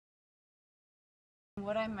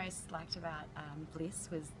What I most liked about Bliss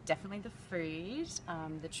was definitely the food,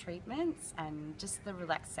 the treatments, and just the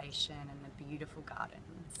relaxation and the beautiful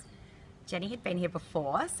gardens. Jenny had been here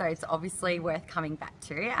before, so it's obviously worth coming back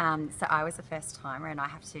to. So I was a first timer, and I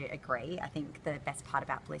have to agree. I think the best part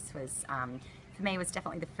about Bliss was, for me, was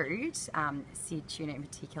definitely the food, seared tuna in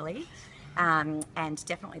particularly, and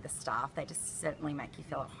definitely the staff. They just certainly make you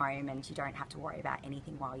feel at home, and you don't have to worry about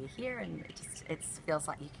anything while you're here. And it feels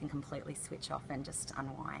like you can completely switch off and just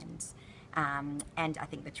unwind. And I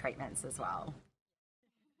think the treatments as well.